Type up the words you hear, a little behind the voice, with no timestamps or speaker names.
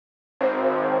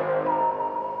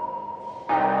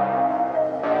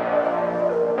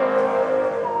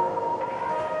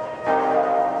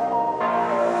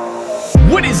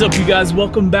What is up, you guys?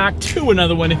 Welcome back to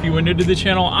another one. If you are new to the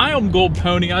channel, I am Gold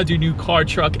Pony. I do new car,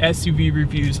 truck, SUV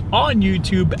reviews on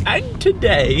YouTube, and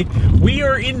today we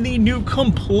are in the new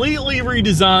completely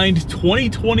redesigned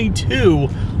 2022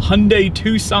 Hyundai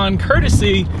Tucson,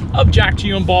 courtesy of Jack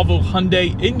Gio and Volvo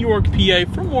Hyundai in York,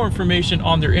 PA. For more information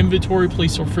on their inventory,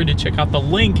 please feel free to check out the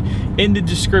link in the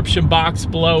description box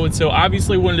below. And so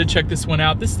obviously wanted to check this one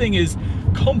out. This thing is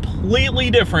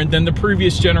completely different than the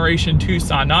previous generation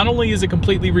Tucson. Not only is it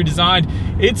completely redesigned,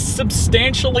 it's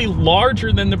substantially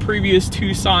larger than the previous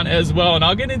Tucson as well, and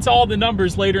I'll get into all the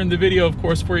numbers later in the video, of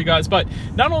course, for you guys. But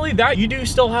not only that, you do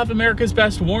still have America's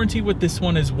best warranty with this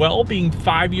one as well, being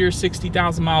 5 years,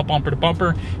 60,000 mile bumper to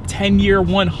bumper, 10-year,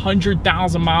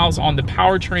 100,000 miles on the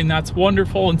powertrain. That's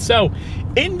wonderful. And so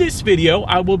in this video,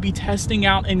 I will be testing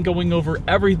out and going over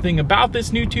everything about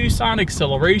this new Tucson: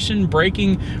 acceleration,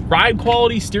 braking, ride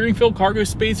quality, steering feel, cargo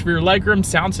space, rear legroom,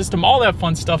 sound system, all that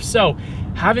fun stuff. So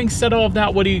having said all of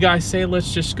that, what do you guys say?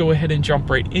 Let's just go ahead and jump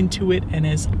right into it. And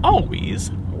as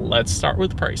always, let's start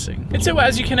with pricing. And so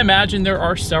as you can imagine, there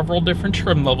are several different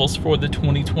trim levels for the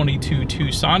 2022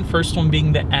 Tucson. First one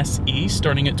being the SE,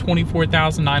 starting at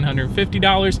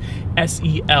 $24,950.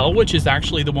 SEL, which is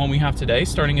actually the one we have today,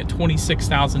 starting at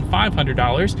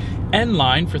 $26,500.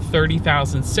 N-Line for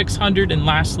 $30,600. And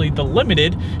lastly, the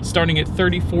Limited, starting at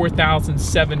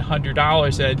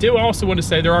 $34,700. And I do also want to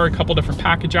say there are a couple different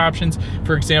package options.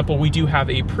 For example, we do have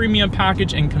a premium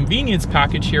package and convenience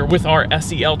package here with our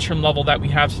SEL trim level that we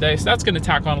have today, so that's going to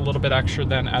tack on a little bit extra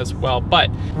then as well.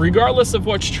 But regardless of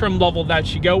which trim level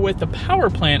that you go with, the power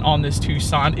plant on this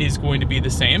Tucson is going to be the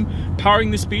same.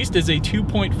 Powering this beast is a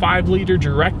 2.5-liter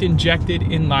direct injected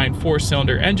inline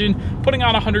 4-cylinder engine, putting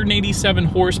out 187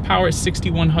 horsepower at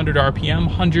 6,100 RPM,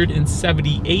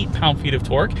 178 pound-feet of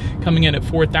torque, coming in at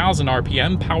 4,000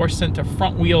 RPM, power sent to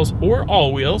front wheels or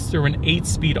all wheels through an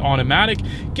 8-speed automatic,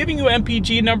 giving you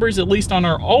MPG numbers, at least on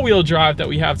our all-wheel drive that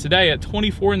we have today, at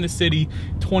 24 in the city,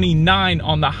 29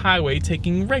 on the highway,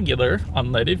 taking regular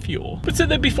unleaded fuel. But so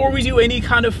that before we do any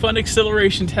kind of fun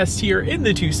acceleration test here in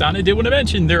the Tucson, I did want to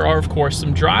mention there are of course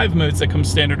some drive modes that come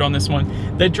standard on this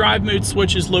one. That drive mode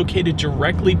switch is located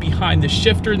directly behind the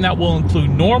shifter, and that will include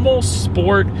normal,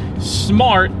 sport,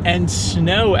 smart, and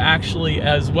snow actually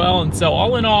as well. And so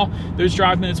all in all, those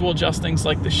drive modes will adjust things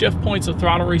like the shift points, the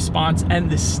throttle response, and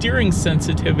the steering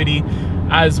sensitivity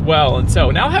as well. And so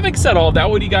now, having said all of that,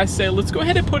 what do you guys say? Let's go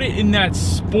ahead and put it in that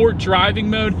sport driving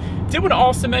mode. Did want to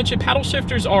also mention paddle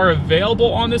shifters are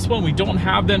available on this one. We don't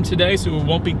have them today, so we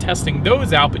won't be testing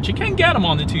those out, but you can get them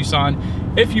on the Tucson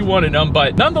if you wanted them.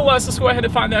 But nonetheless, let's go ahead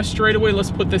and find that straight away.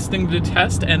 Let's put this thing to the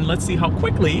test, and let's see how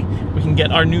quickly we can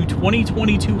get our new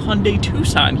 2022 Hyundai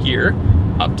Tucson here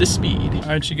up to speed. All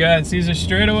right, you guys, these are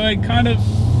straight away kind of,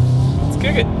 let's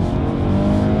kick it.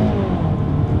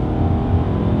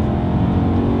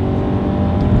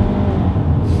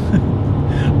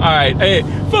 All right, hey,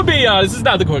 for being honest, it's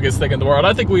not the quickest thing in the world.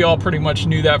 I think we all pretty much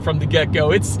knew that from the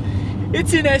get-go. It's an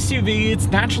SUV, it's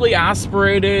naturally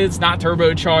aspirated, it's not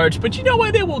turbocharged, but you know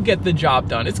what? It will get the job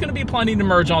done. It's gonna be plenty to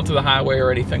merge onto the highway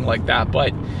or anything like that,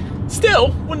 but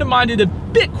still, wouldn't have minded a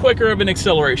bit quicker of an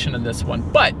acceleration in this one.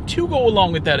 But to go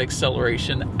along with that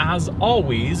acceleration, as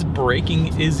always,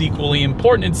 braking is equally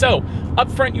important. And so, up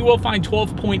front, you will find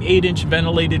 12.8-inch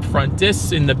ventilated front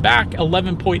discs. In the back,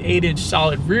 11.8-inch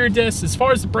solid rear discs. As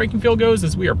far as the braking feel goes,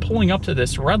 as we are pulling up to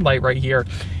this red light right here,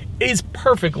 is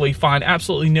perfectly fine.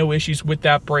 Absolutely no issues with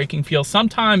that braking feel.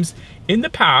 Sometimes in the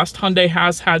past, Hyundai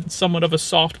has had somewhat of a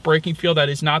soft braking feel. That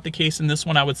is not the case in this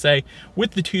one, I would say.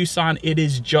 With the Tucson, it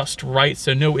is just right,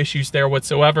 so no issues there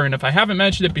whatsoever. And if I haven't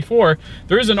mentioned it before,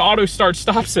 there is an auto start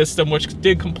stop system, which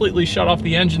did completely shut off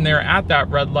the engine there at that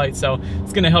red light, so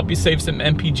it's going to help you save some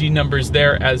MPG numbers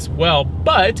there as well.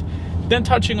 But then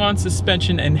touching on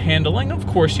suspension and handling, of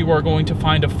course, you are going to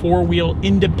find a 4-wheel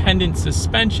independent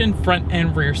suspension, front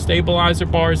and rear stabilizer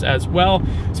bars as well.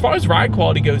 As far as ride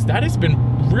quality goes, that has been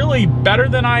really better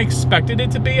than I expected it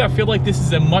to be. I feel like this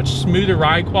is a much smoother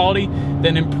ride quality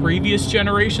than in previous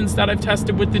generations that I've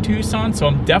tested with the Tucson, so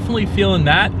I'm definitely feeling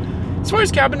that. As far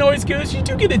as cabin noise goes, you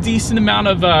do get a decent amount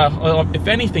of, if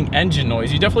anything, engine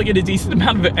noise. You definitely get a decent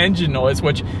amount of engine noise,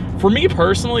 which for me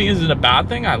personally isn't a bad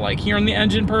thing. I like hearing the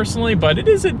engine personally, but it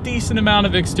is a decent amount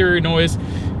of exterior noise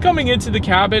coming into the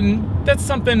cabin. That's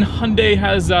something Hyundai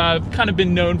has kind of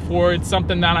been known for. It's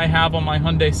something that I have on my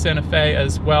Hyundai Santa Fe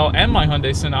as well, and my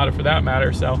Hyundai Sonata for that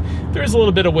matter. So there is a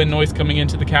little bit of wind noise coming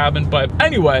into the cabin. But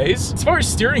anyways, as far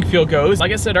as steering feel goes,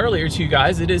 like I said earlier to you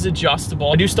guys, it is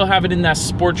adjustable. I do still have it in that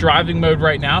sport driving driving mode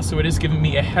right now, so it is giving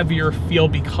me a heavier feel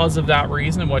because of that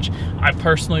reason, which I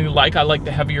personally like. I like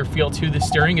the heavier feel to the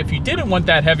steering. If you didn't want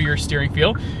that heavier steering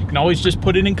feel, you can always just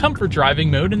put it in comfort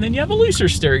driving mode, and then you have a looser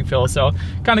steering feel. So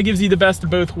kind of gives you the best of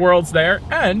both worlds there.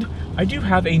 And I do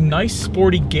have a nice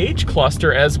sporty gauge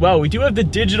cluster as well. We do have the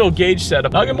digital gauge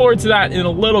setup. I'll get more into that in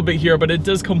a little bit here, but it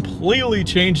does completely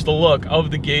change the look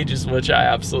of the gauges, which I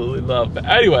absolutely love. But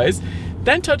anyways,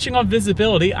 then touching on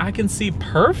visibility, I can see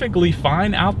perfectly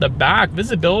fine out the back.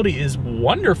 Visibility is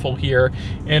wonderful here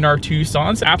in our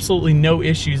Tucsons. Absolutely no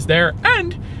issues there.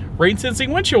 And rain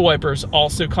sensing windshield wipers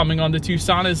also coming on the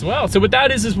Tucson as well. So what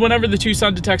that is whenever the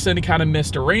Tucson detects any kind of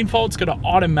mist or rainfall, it's gonna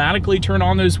automatically turn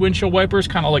on those windshield wipers,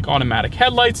 kind of like automatic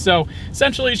headlights. So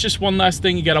essentially it's just one less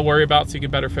thing you gotta worry about, so you can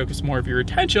better focus more of your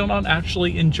attention on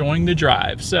actually enjoying the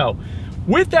drive. So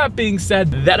with that being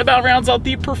said, that about rounds out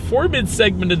the performance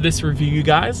segment of this review, you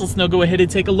guys. Let's now go ahead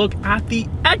and take a look at the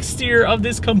exterior of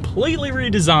this completely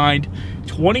redesigned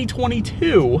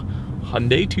 2022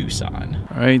 Hyundai Tucson.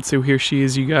 All right, so here she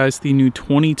is, you guys, the new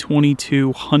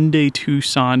 2022 Hyundai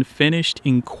Tucson, finished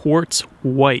in quartz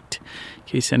white.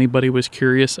 In case anybody was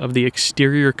curious of the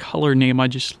exterior color name, I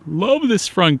just love this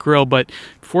front grille. But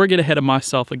before I get ahead of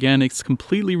myself, again, it's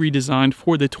completely redesigned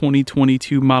for the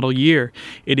 2022 model year.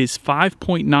 It is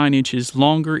 5.9 inches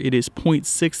longer, it is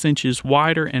 0.6 inches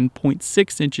wider, and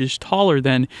 0.6 inches taller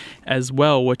than as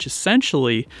well, which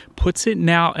essentially puts it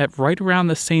now at right around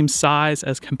the same size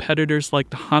as competitors like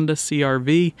the Honda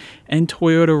CR-V and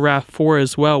Toyota RAV4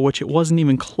 as well, which it wasn't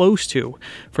even close to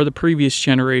for the previous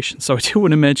generation. So I do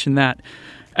want to mention that.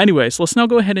 Anyways, let's now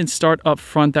go ahead and start up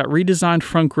front. That redesigned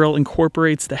front grille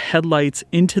incorporates the headlights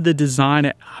into the design.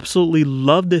 I absolutely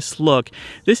love this look.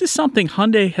 This is something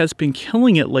Hyundai has been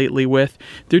killing it lately with.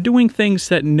 They're doing things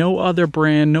that no other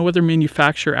brand, no other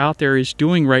manufacturer out there is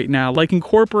doing right now, like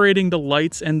incorporating the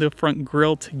lights and the front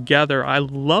grille together. I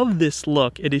love this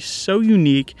look. It is so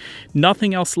unique.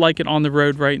 Nothing else like it on the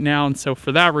road right now, and so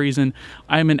for that reason,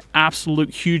 I am an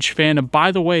absolute huge fan. And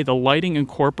by the way, the lighting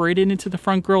incorporated into the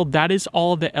front grille, that is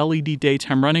all the LED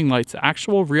daytime running lights. The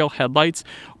actual real headlights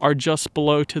are just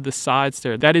below to the sides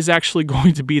there. That is actually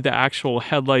going to be the actual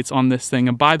headlights on this thing.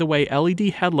 And by the way, LED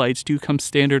headlights do come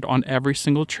standard on every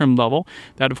single trim level.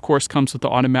 That of course comes with the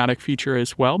automatic feature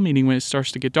as well, meaning when it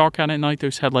starts to get dark out at night,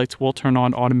 those headlights will turn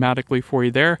on automatically for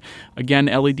you there. Again,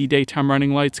 LED daytime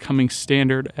running lights coming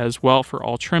standard as well for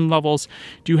all trim levels.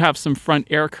 Do have some front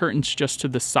air curtains just to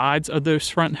the sides of those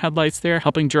front headlights there,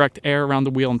 helping direct air around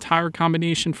the wheel and tire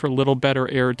combination for a little better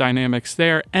aerodynamics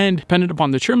there. And depending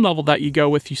upon the trim level that you go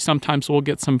with, you sometimes will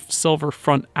get some silver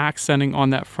front accenting on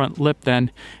that front lip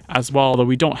then as well, although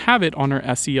we don't have it on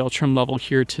our SEL trim level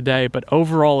here today. But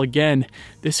overall, again,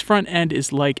 this front end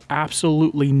is like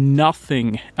absolutely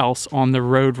nothing else on the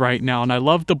road right now. And I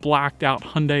love the blacked out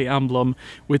Hyundai emblem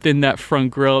within that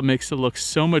front grille. It makes it look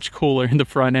so much cooler in the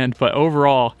front end. But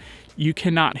overall, you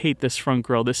cannot hate this front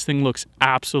grille. This thing looks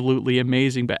absolutely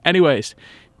amazing. But anyways,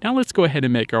 now let's go ahead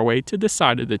and make our way to the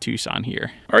side of the Tucson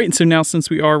here. All right, so now since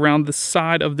we are around the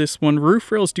side of this one,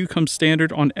 roof rails do come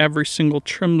standard on every single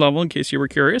trim level, in case you were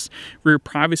curious. Rear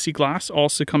privacy glass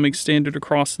also coming standard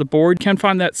across the board. You can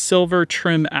find that silver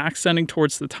trim accenting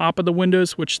towards the top of the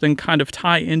windows, which then kind of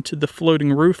tie into the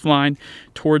floating roof line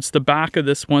towards the back of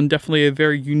this one. Definitely a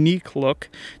very unique look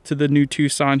to the new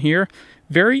Tucson here.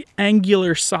 Very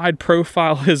angular side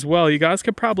profile as well. You guys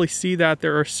could probably see that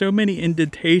there are so many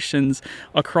indentations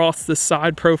across the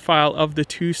side profile of the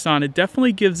Tucson. It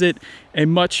definitely gives it a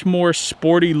much more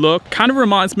sporty look. Kind of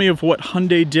reminds me of what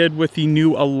Hyundai did with the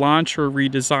new Elantra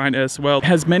redesign as well. It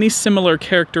has many similar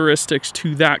characteristics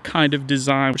to that kind of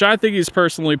design, which I think is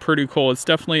personally pretty cool. It's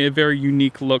definitely a very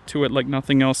unique look to it, like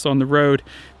nothing else on the road.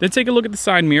 Then take a look at the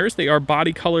side mirrors. They are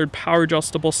body colored, power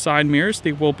adjustable side mirrors.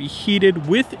 They will be heated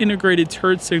with integrated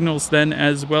turn signals then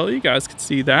as well. You guys can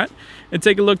see that. And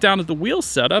take a look down at the wheel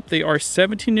setup. They are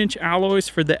 17-inch alloys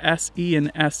for the SE and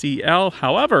SEL.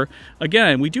 However,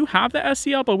 again, we do have the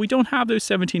SEL, but we don't have those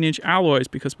 17-inch alloys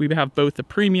because we have both the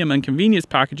premium and convenience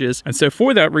packages. And so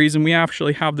for that reason, we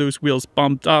actually have those wheels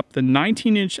bumped up. The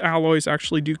 19-inch alloys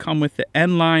actually do come with the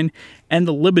N-line and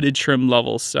the limited trim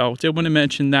levels. So did want to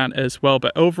mention that as well.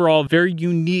 But overall, very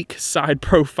unique side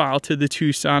profile to the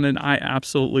Tucson, and I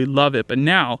absolutely love it. But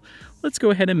now, let's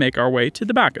go ahead and make our way to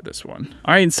the back of this one.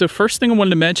 All right, and so first thing I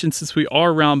wanted to mention, since we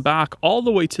are around back, all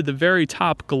the way to the very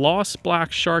top, gloss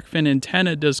black shark fin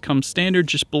antenna does come standard.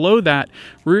 Just below that,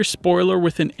 rear spoiler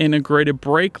with an integrated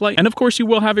brake light. And of course, you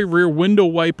will have a rear window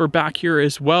wiper back here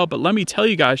as well. But let me tell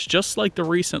you guys, just like the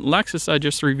recent Lexus I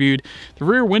just reviewed, the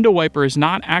rear window wiper is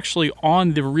not actually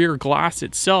on the rear glass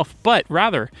itself, but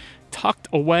rather, tucked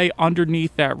away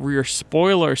underneath that rear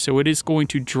spoiler, so it is going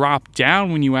to drop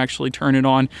down when you actually turn it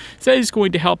on. So that is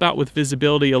going to help out with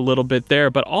visibility a little bit there.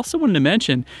 But also wanted to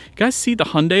mention, you guys see the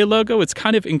Hyundai logo? It's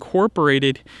kind of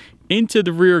incorporated into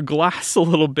the rear glass a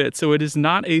little bit, so it is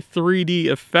not a 3D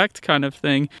effect kind of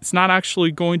thing. It's not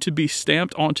actually going to be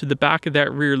stamped onto the back of that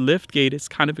rear lift gate. It's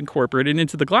kind of incorporated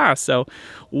into the glass, so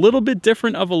a little bit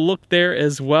different of a look there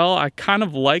as well. I kind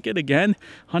of like it. Again,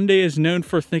 Hyundai is known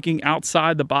for thinking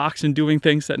outside the box and doing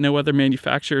things that no other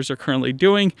manufacturers are currently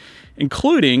doing,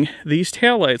 including these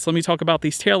taillights. Let me talk about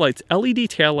these taillights. LED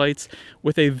taillights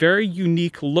with a very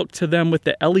unique look to them, with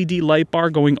the LED light bar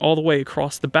going all the way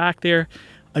across the back there.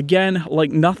 Again,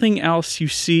 like nothing else you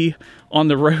see on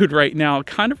the road right now. It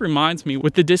kind of reminds me,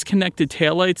 with the disconnected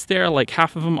taillights there, like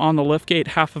half of them on the liftgate,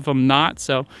 half of them not.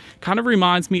 So kind of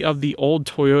reminds me of the old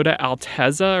Toyota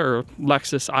Altezza or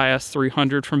Lexus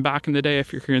IS300 from back in the day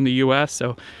if you're here in the US.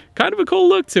 So kind of a cool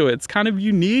look to it. It's kind of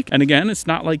unique. And again, it's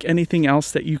not like anything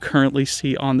else that you currently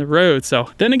see on the road. So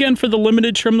then again, for the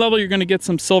limited trim level, you're going to get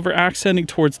some silver accenting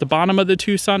towards the bottom of the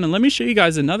Tucson. And let me show you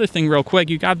guys another thing real quick.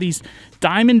 You got these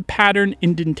diamond pattern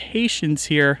indentations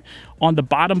here on the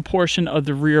bottom portion of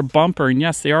the rear bumper. And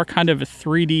yes, they are kind of a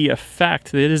 3D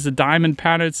effect. It is a diamond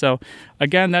pattern. So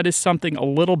again, that is something a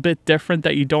little bit different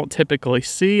that you don't typically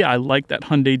see. I like that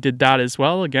Hyundai did that as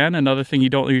well. Again, another thing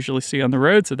you don't usually see on the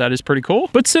road. So that is pretty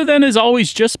cool. But so then, as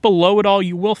always, just below it all,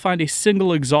 you will find a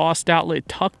single exhaust outlet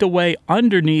tucked away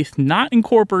underneath, not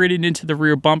incorporated into the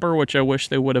rear bumper, which I wish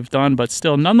they would have done, but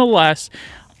still, nonetheless,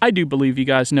 I do believe you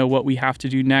guys know what we have to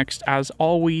do next. As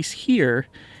always, here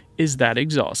is that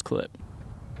exhaust clip.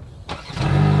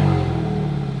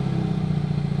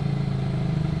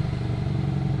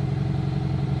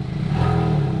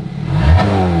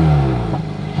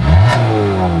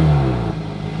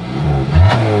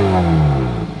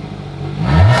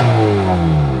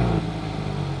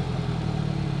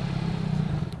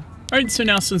 All right, so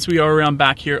now since we are around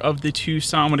back here of the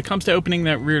Tucson, when it comes to opening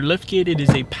that rear liftgate, it is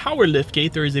a power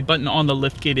liftgate. There is a button on the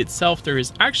liftgate itself. There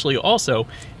is actually also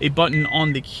a button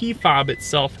on the key fob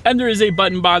itself, and there is a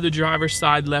button by the driver's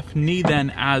side left knee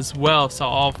then as well. So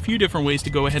a few different ways to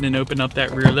go ahead and open up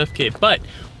that rear liftgate. But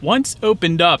once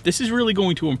opened up, this is really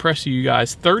going to impress you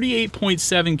guys.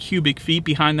 38.7 cubic feet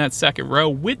behind that second row.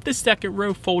 With the second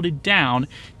row folded down,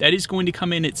 that is going to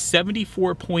come in at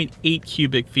 74.8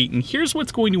 cubic feet. And here's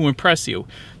what's going to impress you.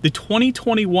 The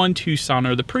 2021 Tucson,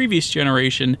 or the previous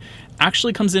generation,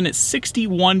 actually comes in at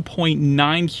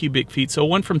 61.9 cubic feet. So it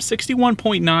went from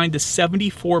 61.9 to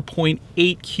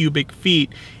 74.8 cubic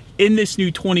feet in this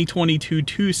new 2022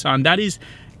 Tucson. That is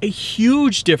a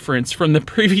huge difference from the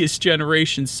previous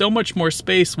generation. So much more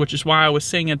space, which is why I was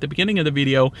saying at the beginning of the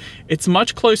video, it's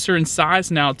much closer in size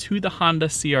now to the Honda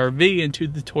CR-V and to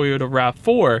the Toyota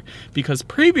RAV4, because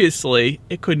previously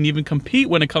it couldn't even compete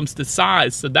when it comes to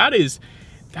size. So that is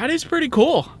pretty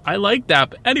cool. I like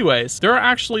that. But anyways, there are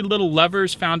actually little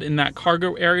levers found in that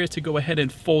cargo area to go ahead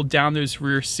and fold down those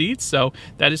rear seats. So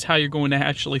that is how you're going to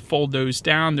actually fold those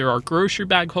down. There are grocery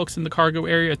bag hooks in the cargo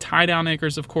area, tie down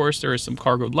anchors, of course. There is some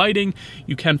cargo lighting.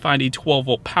 You can find a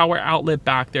 12-volt power outlet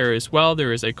back there as well.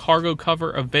 There is a cargo cover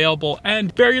available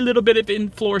and very little bit of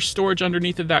in-floor storage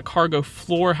underneath of that cargo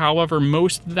floor. However,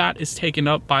 most of that is taken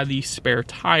up by the spare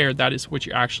tire. That is what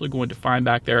you're actually going to find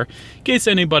back there, in case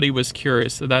anybody was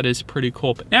curious. So that is pretty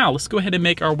cool. But now let's go ahead and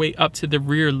make our way up to the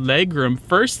rear legroom.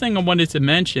 First thing I wanted to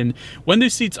mention, when the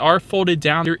seats are folded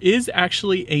down, there is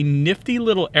actually a nifty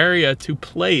little area to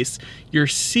place your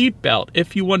seat belt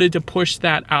if you wanted to push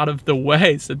that out of the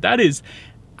way. So that is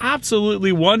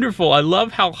absolutely wonderful. I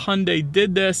love how Hyundai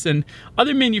did this, and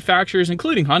other manufacturers,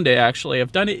 including Hyundai actually,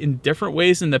 have done it in different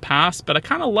ways in the past, but I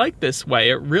kind of like this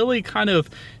way. It really kind of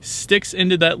sticks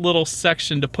into that little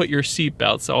section to put your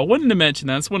seatbelt. So I wanted to mention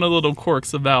that. It's one of the little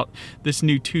quirks about this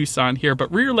new Tucson here.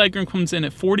 But rear legroom comes in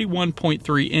at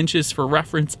 41.3 inches. For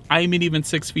reference, I'm even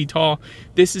 6 feet tall.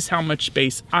 This is how much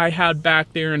space I had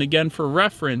back there. And again, for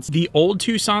reference, the old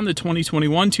Tucson, the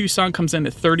 2021 Tucson, comes in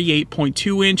at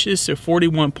 38.2 inches. So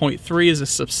 41.3 is a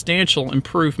substantial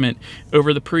improvement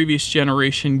over the previous generation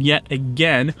yet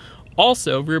again.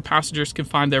 Also, rear passengers can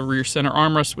find their rear center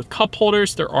armrest with cup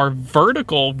holders. There are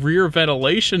vertical rear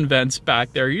ventilation vents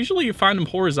back there. Usually you find them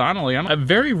horizontally.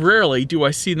 Very rarely do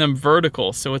I see them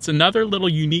vertical. So it's another little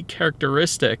unique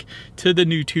characteristic to the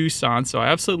new Tucson. So I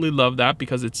absolutely love that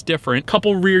because it's different.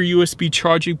 Couple rear USB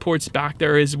charging ports back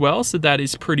there as well. So that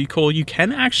is pretty cool. You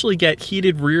can actually get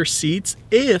heated rear seats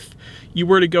if you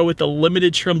were to go with the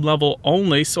limited trim level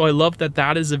only. So I love that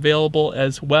that is available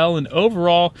as well. And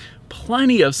overall,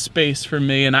 plenty of space for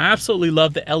me, and I absolutely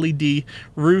love the LED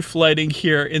roof lighting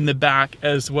here in the back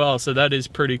as well, so that is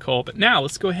pretty cool. But now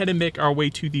let's go ahead and make our way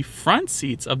to the front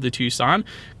seats of the Tucson.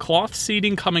 Cloth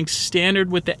seating coming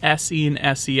standard with the SE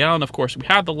and SEL, and of course we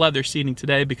have the leather seating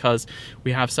today because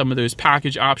we have some of those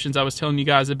package options I was telling you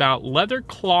guys about. Leather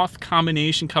cloth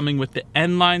combination coming with the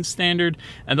N-Line standard,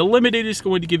 and the Limited is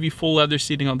going to give you full leather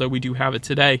seating, although we do have it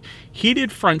today.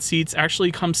 Heated front seats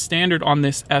actually come standard on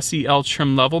this SEL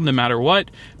trim level no matter what.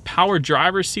 Power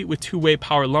driver's seat with two-way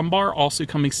power lumbar also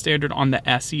coming standard on the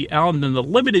SEL, and then the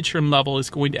Limited trim level is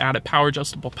going to add a power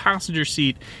adjustable passenger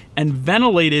seat and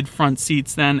ventilated front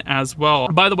seats then as well.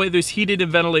 By the way, those heated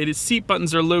and ventilated seat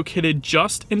buttons are located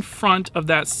just in front of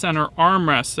that center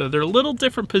armrest, so they're a little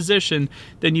different position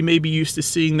than you may be used to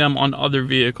seeing them on other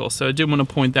vehicles, so I did want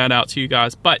to point that out to you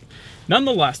guys. But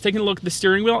nonetheless, taking a look at the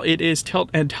steering wheel, it is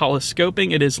tilt and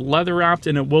telescoping, it is leather wrapped,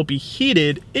 and it will be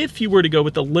heated if you were to go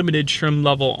with the Limited trim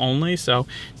level only, so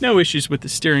no issues with the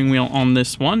steering wheel on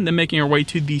this one. Then making our way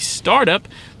to the startup,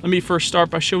 let me first start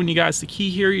by showing you guys the key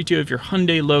here. You do have your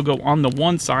Hyundai logo on the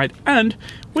one side, and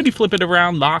when you flip it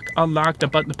around, lock, unlock, the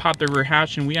button to pop the rear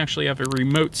hatch, and we actually have a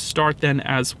remote start then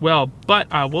as well. But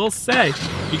I will say,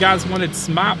 if you guys wanted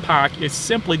Smart Pack, you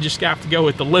simply just have to go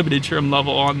with the Limited trim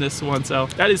level on this one, so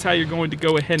that is how you're going to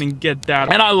go ahead and get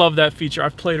that. And I love that feature.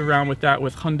 I've played around with that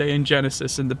with Hyundai and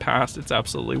Genesis in the past. It's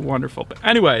absolutely wonderful. But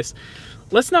anyways,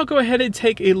 let's now go ahead and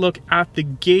take a look at the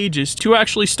gauges. To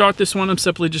actually start this one, I'm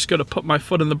simply just going to put my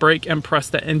foot on the brake and press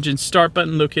the engine start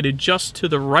button located just to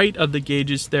the right of the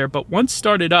gauges there. But once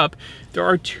started up, there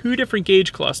are two different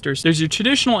gauge clusters. There's your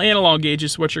traditional analog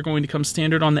gauges, which are going to come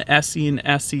standard on the SE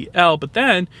and SEL, but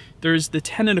then there's the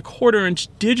 10¼ inch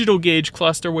digital gauge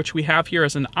cluster, which we have here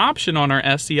as an option on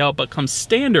our SEL, but comes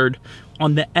standard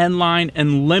on the N-Line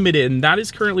and Limited, and that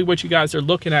is currently what you guys are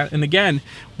looking at. And again,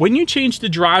 when you change the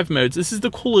drive modes, this is the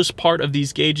coolest part of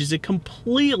these gauges. It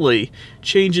completely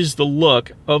changes the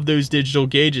look of those digital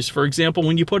gauges. For example,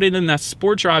 when you put it in that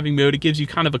sport driving mode, it gives you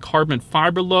kind of a carbon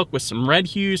fiber look with some red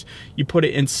hues. You put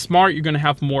it in smart, you're going to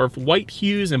have more of white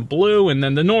hues and blue, and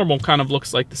then the normal kind of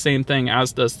looks like the same thing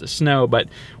as does the snow. But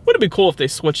wouldn't it be cool if they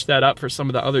switched that up for some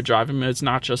of the other driving modes,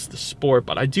 not just the sport?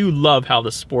 But I do love how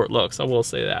the sport looks, I will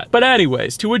say that. But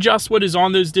anyways, to adjust what is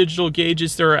on those digital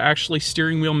gauges, there are actually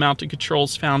steering wheel mounted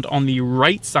controls found on the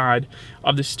right side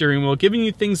of the steering wheel, giving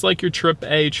you things like your trip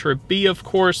A, trip B, of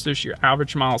course. There's your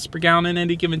average miles per gallon at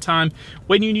any given time.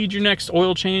 When you need your next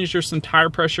oil change, there's some tire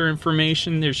pressure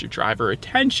information. There's your driver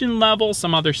attention level,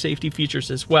 some other safety features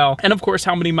as well. And of course,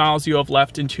 how many miles you have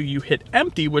left until you hit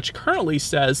empty, which currently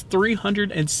says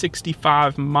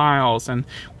 365 miles. And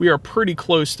we are pretty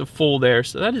close to full there.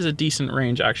 So that is a decent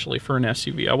range actually for an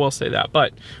SUV, I will say that.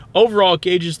 But overall,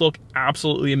 gauges look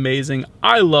absolutely amazing.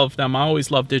 I love them. I always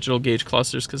love digital gauge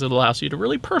clusters because it allows you to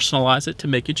really personalize it to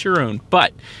make it your own.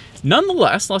 But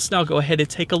nonetheless, let's now go ahead and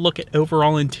take a look at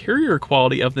overall interior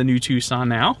quality of the new Tucson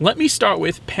now. Let me start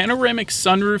with panoramic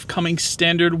sunroof coming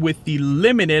standard with the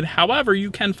Limited. However,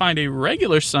 you can find a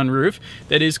regular sunroof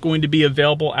that is going to be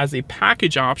available as a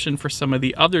package option for some of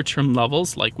the other trim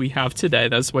levels like we have today.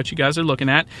 That's what you guys are looking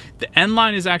at. The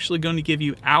N-Line is actually going to give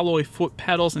you alloy foot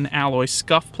pedals and alloy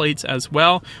scuff plates as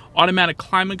well. Automatic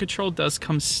climate control does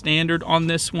come standard on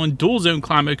this one. Dual zone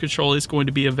climate control is going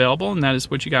to be available, and that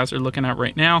is what you guys are looking at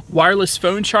right now. Wireless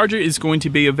phone charger is going to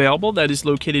be available. That is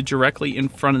located directly in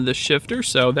front of the shifter,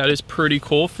 so that is pretty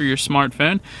cool for your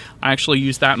smartphone. I actually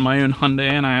use that in my own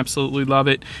Hyundai, and I absolutely love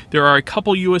it. There are a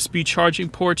couple USB charging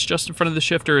ports just in front of the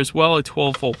shifter as well, a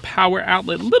 12-volt power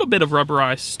outlet, a little bit of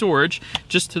rubberized storage.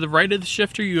 Just to the right of the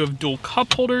shifter, you have dual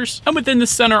cup holders, and within the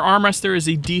center armrest, there is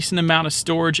a decent amount of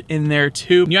storage in there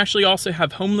too. You actually also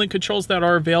have home link controls that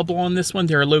are available on this one.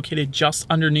 They're located just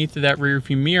underneath of that rear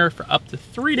view mirror for up to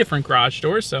 3 different garage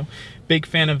doors, so big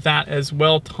fan of that as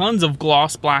well. Tons of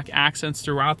gloss black accents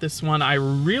throughout this one. I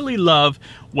really love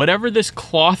whatever this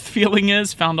cloth feeling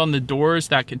is found on the doors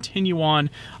that continue on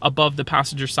above the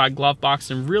passenger side glove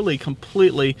box and really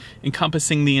completely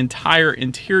encompassing the entire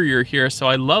interior here. So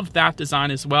I love that design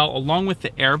as well, along with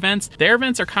the air vents. The air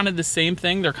vents are kind of the same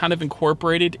thing. They're kind of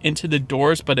incorporated into the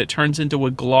doors, but it turns into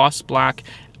a gloss black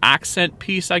accent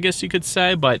piece, I guess you could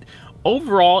say. But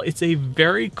overall, it's a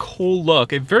very cool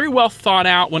look, a very well thought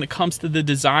out when it comes to the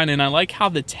design, and I like how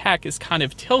the tech is kind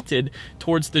of tilted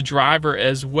towards the driver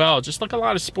as well, just like a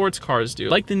lot of sports cars do,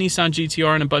 like the Nissan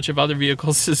GTR and a bunch of other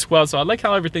vehicles as well. So I like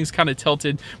how everything's kind of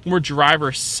tilted, more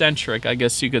driver centric, I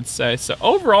guess you could say. So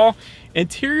overall,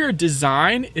 Interior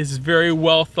design is very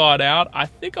well thought out. I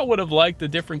think I would have liked a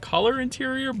different color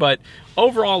interior, but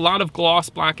overall, a lot of gloss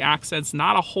black accents,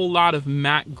 not a whole lot of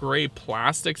matte gray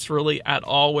plastics really at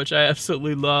all, which I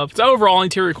absolutely love. So overall,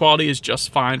 interior quality is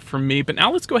just fine for me. But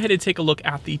now let's go ahead and take a look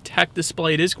at the tech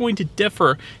display. It is going to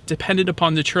differ dependent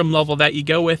upon the trim level that you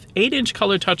go with. 8-inch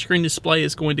color touchscreen display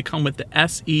is going to come with the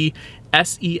SE,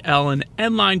 SEL, and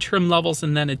N-line trim levels,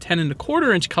 and then a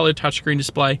 10.25-inch color touchscreen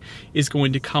display is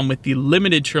going to come with the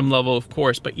limited trim level, of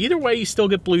course. But either way, you still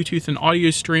get Bluetooth and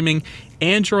audio streaming,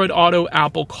 Android Auto,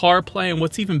 Apple CarPlay, and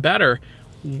what's even better,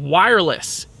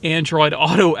 wireless Android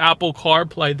Auto, Apple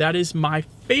CarPlay. That is my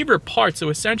favorite part. So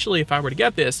essentially, if I were to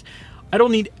get this, I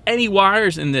don't need any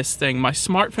wires in this thing. My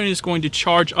smartphone is going to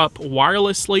charge up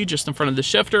wirelessly just in front of the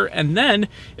shifter, and then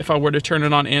if I were to turn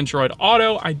it on Android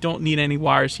Auto, I don't need any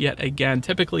wires yet again.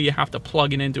 Typically, you have to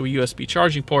plug it into a USB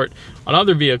charging port on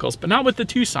other vehicles, but not with the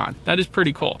Tucson. That is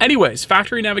pretty cool. Anyways,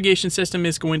 factory navigation system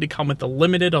is going to come with the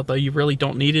limited, although you really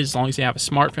don't need it as long as you have a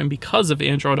smartphone because of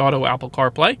Android Auto, Apple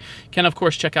CarPlay. You can, of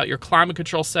course, check out your climate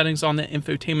control settings on the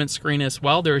infotainment screen as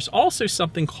well. There is also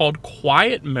something called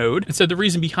quiet mode, and so the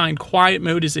reason behind quiet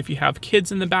mode is if you have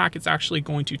kids in the back, it's actually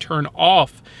going to turn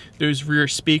off those rear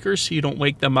speakers so you don't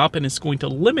wake them up, and it's going to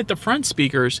limit the front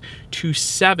speakers to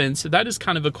 7. So that is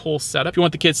kind of a cool setup. If you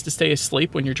want the kids to stay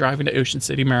asleep when you're driving to Ocean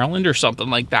City, Maryland or something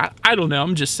like that, I don't know,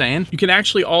 I'm just saying. You can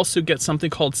actually also get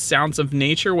something called Sounds of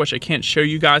Nature, which I can't show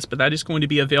you guys, but that is going to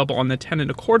be available on the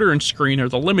 10.25-inch screen, or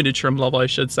the limited trim level, I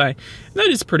should say. And that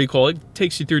is pretty cool. It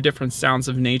takes you through different sounds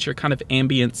of nature, kind of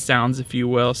ambient sounds, if you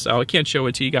will. So I can't show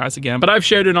it to you guys again, but I've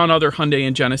showed it on other Hyundai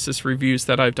and Genesis reviews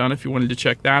that I've done if you wanted to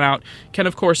check that out. You can,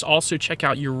 of course, also check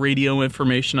out your radio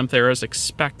information up there as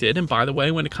expected. And by the way,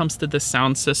 when it comes to the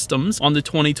sound systems on the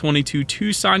 2022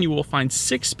 Tucson, you will find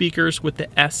 6 speakers with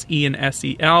the SE and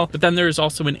SEL, but then there is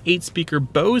also an 8-speaker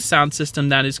Bose sound system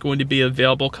that is going to be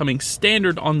available coming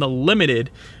standard on the limited.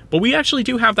 But we actually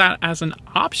do have that as an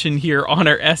option here on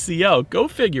our SEL. Go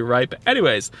figure, right? But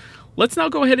anyways, let's now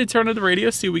go ahead and turn on the radio,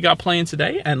 see what we got playing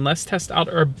today, and let's test out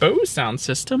our Bose sound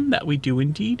system that we do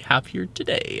indeed have here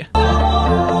today.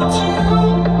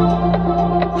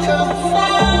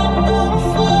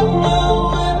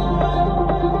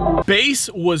 Bass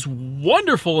was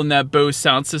wonderful in that Bose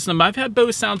sound system. I've had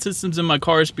Bose sound systems in my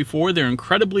cars before. They're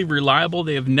incredibly reliable.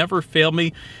 They have never failed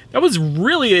me. That was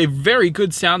really a very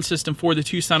good sound system for the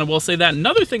Tucson, I will say that.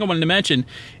 Another thing I wanted to mention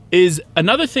is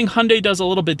another thing Hyundai does a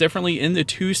little bit differently in the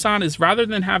Tucson is rather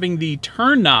than having the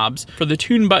turn knobs for the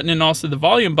tune button and also the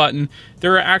volume button,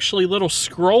 there are actually little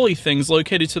scrolly things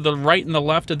located to the right and the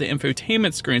left of the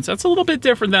infotainment screen. So that's a little bit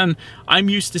different than I'm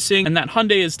used to seeing and that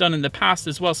Hyundai has done in the past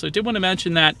as well. So I did want to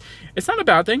mention that. It's not a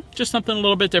bad thing, just something a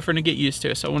little bit different to get used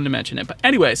to. So I wanted to mention it. But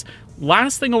anyways,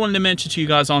 last thing I wanted to mention to you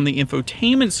guys on the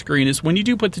infotainment screen is when you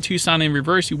do put the Tucson in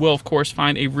reverse, you will of course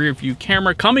find a rear view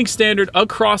camera coming standard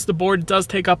across the board. It does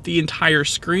take up the entire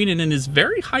screen and it is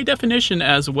very high definition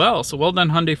as well. So well done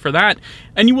Hyundai for that.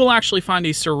 And you will actually find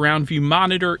a surround view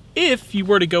monitor if you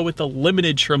were to go with the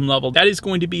limited trim level. That is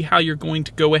going to be how you're going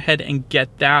to go ahead and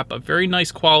get that. But very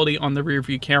nice quality on the rear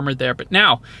view camera there. But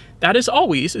now, that as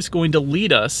always is going to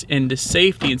lead us into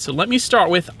safety. And so let me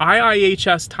start with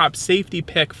IIHS top safety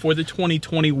pick for the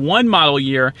 2021 model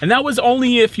year. And that was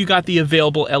only if you got the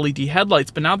available LED headlights.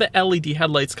 But now that LED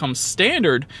headlights come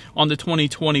standard on the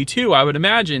 2022, I would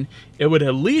imagine it would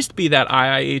at least be that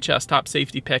IIHS top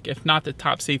safety pick, if not the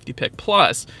top safety pick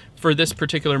plus for this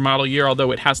particular model year,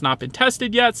 although it has not been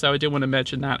tested yet, so I did want to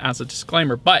mention that as a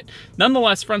disclaimer. But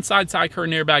nonetheless, front side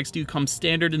curtain airbags do come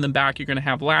standard. In the back, you're going to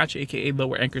have latch, aka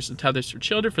lower anchors and tethers for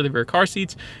children for the rear car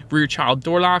seats, rear child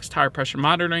door locks, tire pressure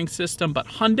monitoring system, but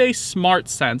Hyundai Smart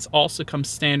Sense also comes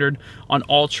standard on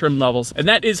all trim levels. And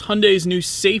that is Hyundai's new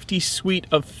safety suite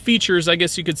of features, I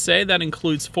guess you could say. That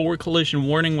includes forward collision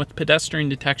warning with pedestrian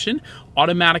detection,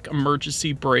 automatic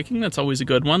emergency braking, that's always a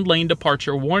good one, lane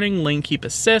departure warning, lane keep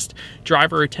assist,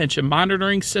 driver attention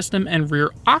monitoring system, and rear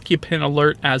occupant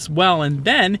alert as well. And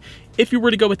then if you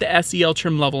were to go with the SEL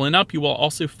trim level and up, you will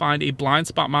also find a blind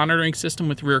spot monitoring system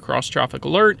with rear cross traffic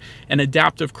alert and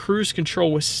adaptive cruise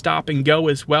control with stop and go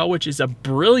as well, which is a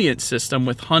brilliant system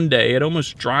with Hyundai. It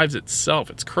almost drives itself.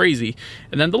 It's crazy.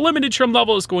 And then the limited trim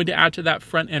level is going to add to that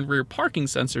front and rear parking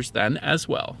sensors then as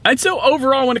well. And so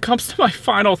overall, when it comes to my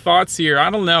final thoughts here, I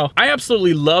don't know. I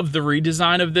absolutely love the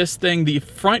redesign of this thing. The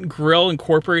front grille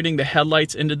incorporating the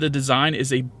headlights into the design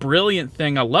is a brilliant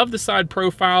thing. I love the side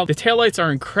profile. The taillights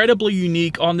are incredibly incredibly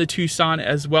unique on the Tucson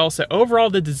as well. So overall,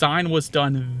 the design was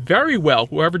done very well.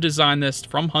 Whoever designed this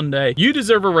from Hyundai, you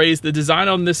deserve a raise. The design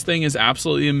on this thing is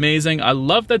absolutely amazing. I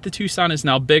love that the Tucson is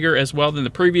now bigger as well than the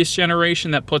previous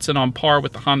generation. That puts it on par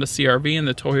with the Honda CR-V and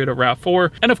the Toyota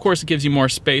RAV4. And of course, it gives you more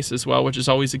space as well, which is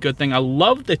always a good thing. I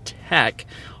love the tech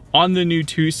on the new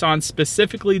Tucson,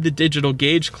 specifically the digital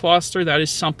gauge cluster. That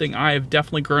is something I have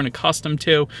definitely grown accustomed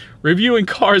to reviewing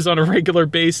cars on a regular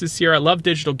basis here. I love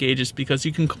digital gauges because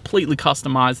you can completely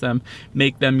customize them,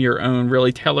 make them your own,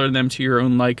 really tailor them to your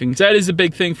own liking. So that is a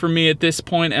big thing for me at this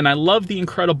point, and I love the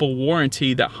incredible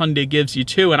warranty that Hyundai gives you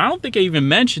too. And I don't think I even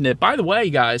mentioned it. By the way,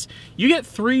 guys, you get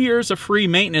 3 years of free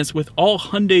maintenance with all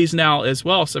Hyundais now as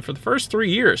well. So for the first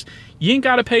 3 years, you ain't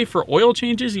got to pay for oil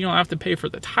changes. You don't have to pay for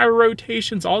the tire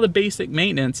rotations. All the basic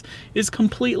maintenance is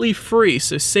completely free.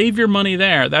 So save your money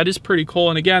there. That is pretty cool.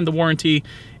 And again, the warranty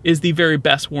is the very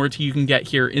best warranty you can get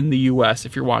here in the US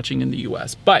if you're watching in the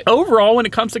US. But overall, when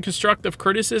it comes to constructive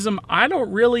criticism, I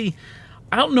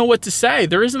don't know what to say.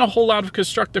 There isn't a whole lot of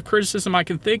constructive criticism I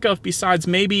can think of besides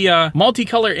maybe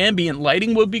multicolor ambient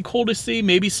lighting would be cool to see,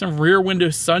 maybe some rear window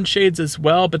sunshades as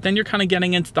well, but then you're kind of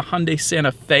getting into the Hyundai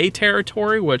Santa Fe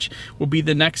territory, which will be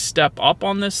the next step up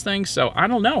on this thing. So I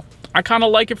don't know. I kind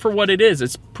of like it for what it is.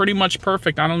 It's pretty much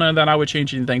perfect. I don't know that I would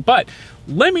change anything, but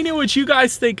let me know what you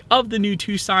guys think of the new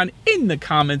Tucson in the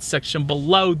comments section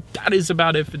below. That is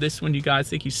about it for this one, you guys.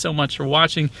 Thank you so much for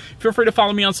watching. Feel free to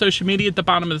follow me on social media at the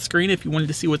bottom of the screen if you wanted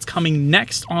to see what's coming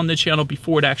next on the channel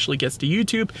before it actually gets to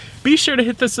YouTube. Be sure to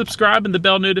hit the subscribe and the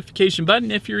bell notification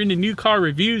button if you're into new car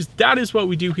reviews. That is what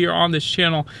we do here on this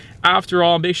channel. After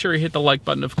all, make sure you hit the like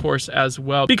button, of course, as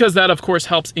well, because that, of course,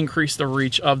 helps increase the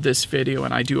reach of this video,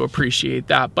 and I do appreciate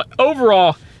that. But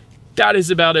overall, that is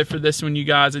about it for this one, you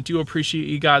guys. I do appreciate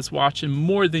you guys watching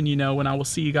more than you know, and I will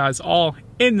see you guys all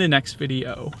in the next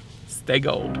video. Stay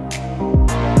gold.